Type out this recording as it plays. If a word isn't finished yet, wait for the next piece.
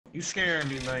You scaring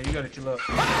me, man. You gotta chill up.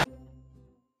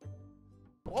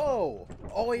 Whoa!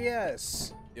 Oh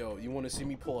yes! Yo, you want to see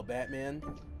me pull a Batman?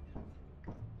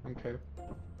 Okay.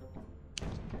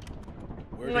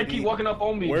 Where Keep walking up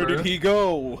on me, Where bro. did he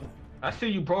go? I see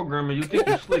you programming. You think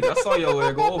you slick. I saw your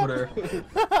ass go over there.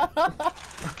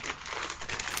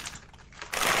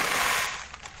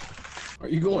 Are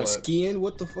you going skiing?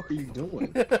 What the fuck are you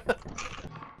doing?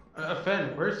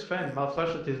 Fen, where's Fen? My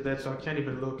flashlight is dead, so I can't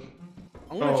even look.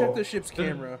 I'm gonna check the ship's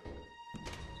camera.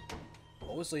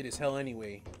 Oh, it's late as hell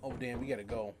anyway. Oh damn, we gotta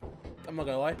go. I'm not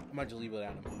gonna lie, I might just leave it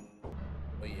at him.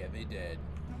 But yeah, they dead.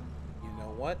 You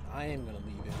know what? I am gonna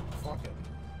leave it. Fuck him.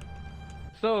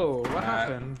 So, what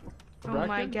happened? Oh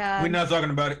my god. We're not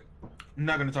talking about it. I'm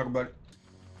not gonna talk about it.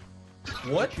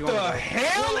 What the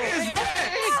hell is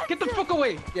that? Get the fuck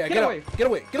away! Yeah, get away! Get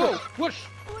away! Get away! Whoosh!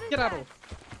 Get out of!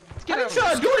 Get out!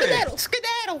 Trying to do that?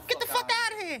 Skedaddle! Get the fuck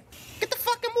out of here! Get the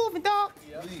fucking moving, dog!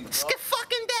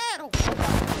 Fucking daddle!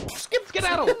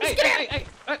 Skedaddle! Hey,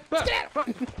 skedaddle!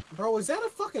 Bro, is that a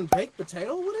fucking baked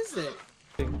potato? What is it?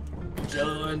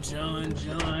 John.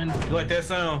 You like that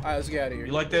sound? Alright, let's get out of here.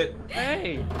 You like that?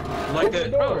 Hey! You like that?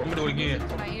 Let me do it again.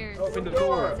 My ears. Open the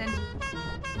door.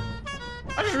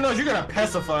 I just realized you got a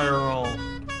pacifier on.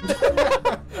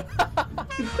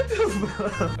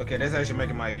 Okay, that's actually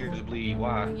making my ears bleed.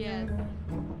 Why? Yes.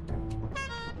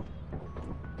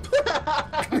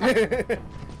 Let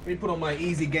me put on my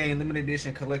easy game, limited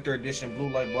edition, collector edition, blue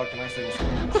light block, and I say, Is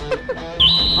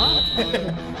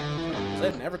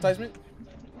that an advertisement?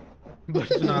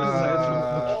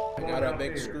 nah. I got a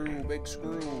big screw, big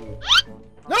screw.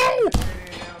 No!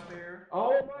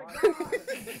 Oh my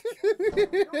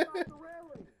god!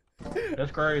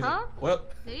 That's crazy. Huh? Well,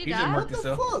 Did he he just die? murked What the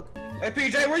himself. fuck? Hey,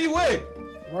 PJ, where you at?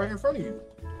 Right in front of you.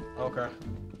 Okay.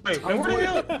 Wait, man, where the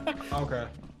hell? Okay.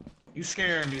 You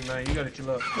scaring me, man. You gotta chill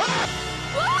up.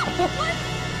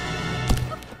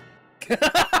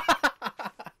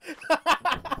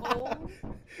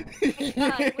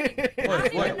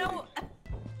 What? What? Know. I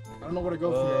don't know where to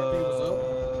go from here. I think it was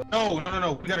up. No.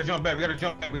 We gotta jump back. We gotta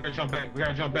jump back. We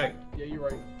gotta jump back. Yeah, you're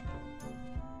right.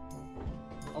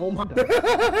 Oh my god.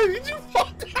 Did you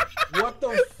fuck that? What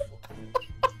the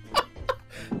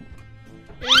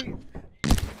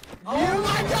Oh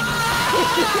my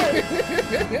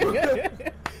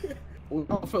god! We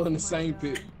all fell in the same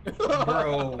pit.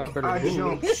 Bro, I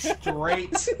jumped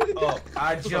straight up.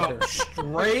 I jumped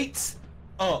straight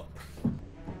up.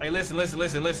 Hey, listen. I'm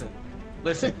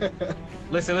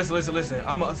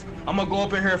gonna go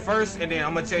up in here first, and then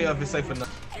I'm gonna tell you if it's safe or not.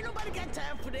 Ain't nobody got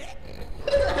time for that.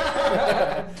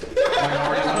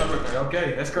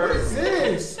 Okay, that's What is crazy.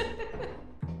 this?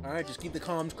 Alright, just keep the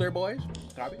comms clear, boys.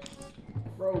 Copy.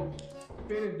 Bro,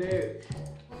 Finn is dead.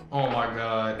 Oh my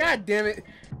god. God damn it.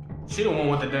 She the one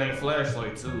with the dang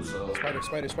flashlight too, so.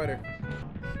 Spider.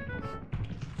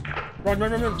 Run.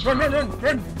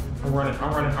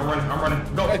 I'm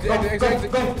running. Go.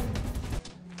 Exit.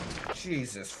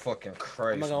 Jesus fucking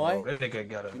Christ. I'm not gonna lie. Bro. That nigga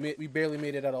got a. We barely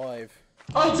made it out alive.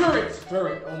 Oh, turret!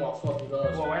 Turret! Oh my fucking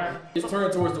gosh. What happened? It's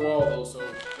turned towards the wall though, so.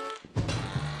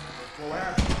 What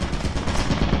happened?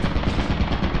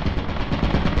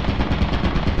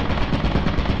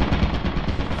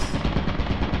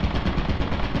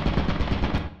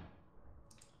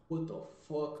 What the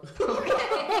fuck?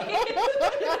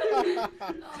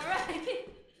 Alright.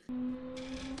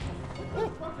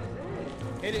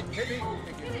 Hit me.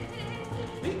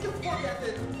 Beat the fuck out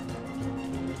there.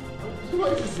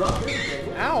 Somebody just dropped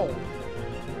everything. Ow.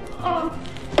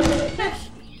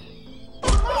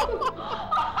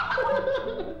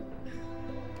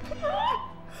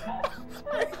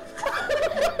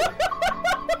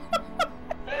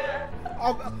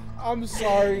 I'm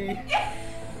sorry.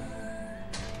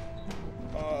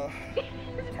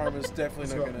 Karma's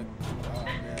definitely not gonna. Oh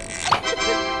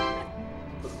man.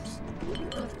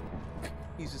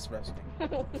 He's just resting.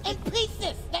 In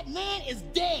pieces! That man is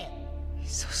dead!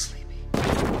 He's so sleepy.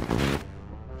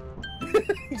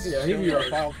 He's Yeah, just he chilling be in the right.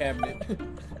 file cabinet.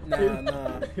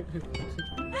 Nah.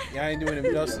 Yeah, I ain't doing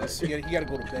him justice. He gotta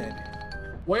go to bed.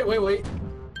 Wait.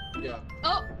 Yeah.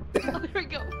 Oh, there we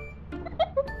go.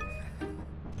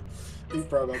 He's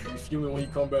probably gonna be fuming when he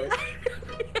come back.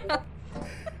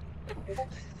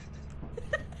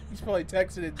 He's probably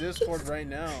texting in Discord right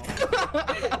now.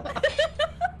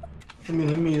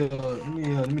 Let me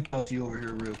talk to you over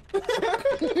here real quick.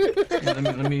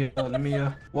 let me.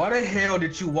 Why the hell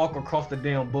did you walk across the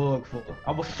damn bug for?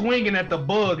 I was swinging at the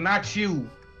bug, not you.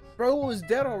 Bro, it was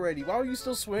dead already. Why were you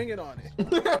still swinging on it?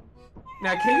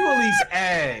 Now, can you at least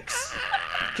ask?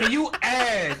 Can you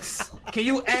ask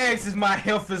if my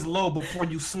health is low before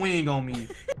you swing on me?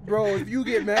 Bro, if you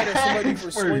get mad at somebody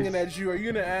for swinging at you, are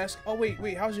you gonna ask, oh wait,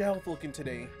 how's your health looking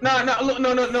today?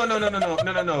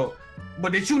 No.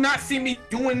 But did you not see me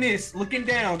doing this? Looking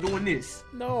down, doing this?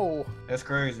 No. That's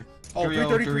crazy. Oh,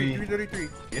 333.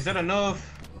 Is that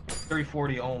enough?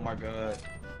 340. Oh my god.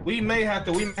 We may have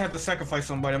to sacrifice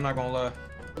somebody. I'm not gonna lie.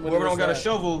 Whoever don't got a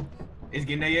shovel is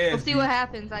getting their ass. We'll see what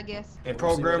happens, I guess. And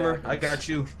programmer, I got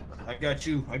you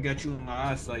in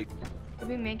my eyesight. Did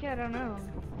we make it? I don't know.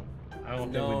 I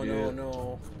don't think we did.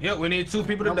 No. Yep, we need 2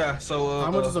 people to die. So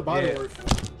how much is a body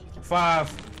worth?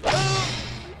 5.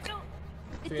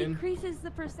 It decreases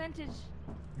the percentage.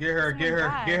 Get her. It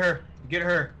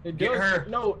Get does, her.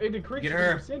 No, it decreases Get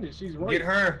her. the percentage. She's right. Get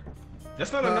her.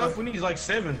 That's not enough. We need like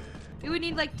 7. We would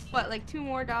need like what, like $2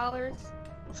 more?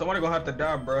 Somebody gonna have to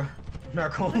die, bro. I'm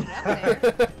not gonna.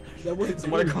 That would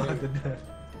Somebody gonna have to die.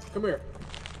 Come here.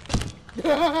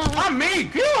 I'm me.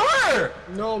 Kill her.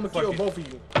 No, I'm gonna kill both of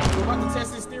you. We're about to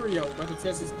test this stereo.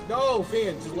 No,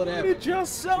 Finn, just let it happen. It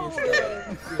just so.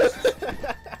 Finn,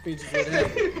 just let it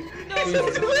happen. No, Finn, no,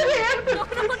 just no, let it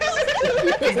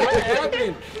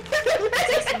happen.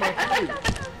 Testing my food.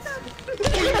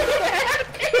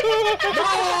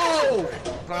 No!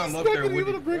 Climb up there with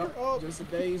it. Yep, just a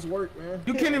day's work, man.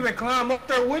 You can't even climb up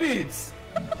there with it.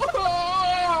 You're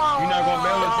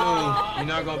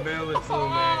not gonna be able to,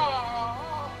 man.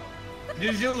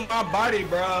 Just use my body,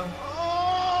 bro.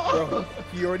 Bro,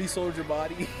 you already sold your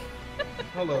body.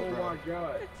 Hold up, Oh bro. my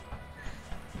god.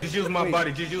 Just use my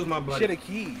body. Just use my She body. had a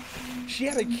key. She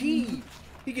had a key.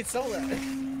 He could sell that.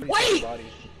 Wait!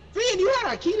 Finn, you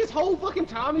had a key this whole fucking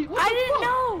time? I didn't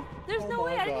know. There's Oh no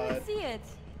way. my I didn't God. even see it.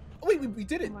 Oh, wait, we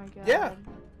did it. Oh my god. Yeah,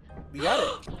 we got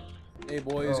it. Hey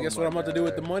boys, Oh guess my what I'm about to do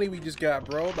with the God. money we just got,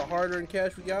 bro? The hard-earned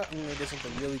cash we got, I'm gonna get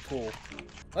something really cool.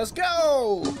 Let's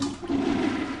go!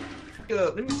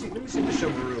 Let me see the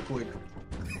shovel real quick.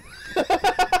 I'm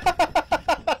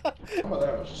about to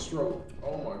have a stroke.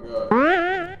 Oh my god.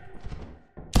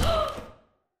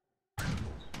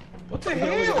 What the We can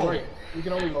only go hell? right. We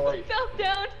can only go right. Fell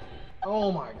down.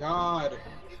 Oh my god.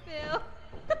 Fail.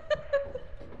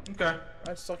 Okay,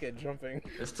 I suck at jumping.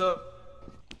 it's tough.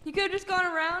 You could have just gone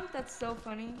around. That's so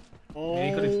funny. Oh, Yeah,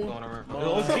 he could have gone around.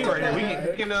 Let's see right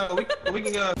here. We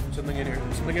can something in here.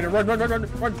 Something in here.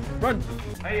 Run!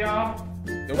 Hey y'all.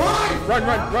 Run!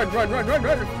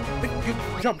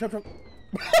 Jump!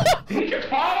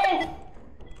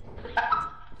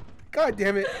 God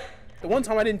damn it! The one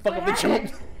time I didn't fuck up the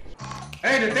jump.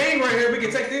 Hey, the thing right here. We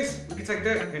can take this. We can take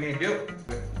that. And then yep.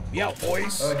 Yeah,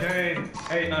 boys. Okay.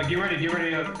 Hey, get ready.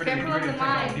 Careful of the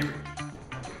mine.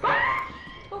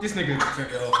 This nigga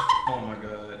took it off. Oh my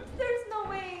god. There's no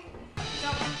way.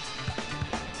 Jump.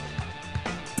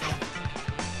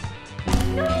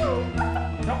 No.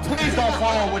 Please don't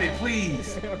fall with it,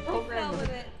 please. He fell with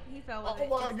it. He fell with it.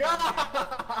 Oh my god.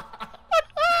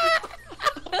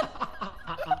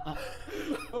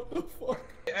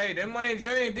 Hey, that man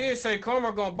Jane did say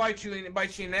Karma gonna bite you in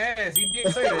the ass. He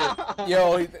did say that.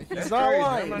 Yo, he's That's not crazy.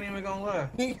 lying. I'm not even gonna lie.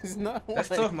 He's not That's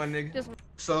lying. tough, my nigga. Just-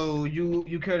 So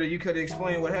you could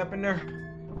explain what happened there?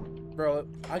 Bro,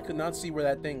 I could not see where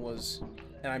that thing was,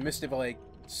 and I missed it by like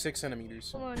 6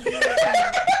 centimeters. Come on.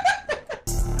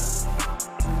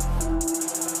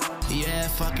 Yeah,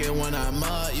 fuck it when I'm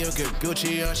up, you could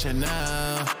Gucci or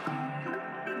Chanel.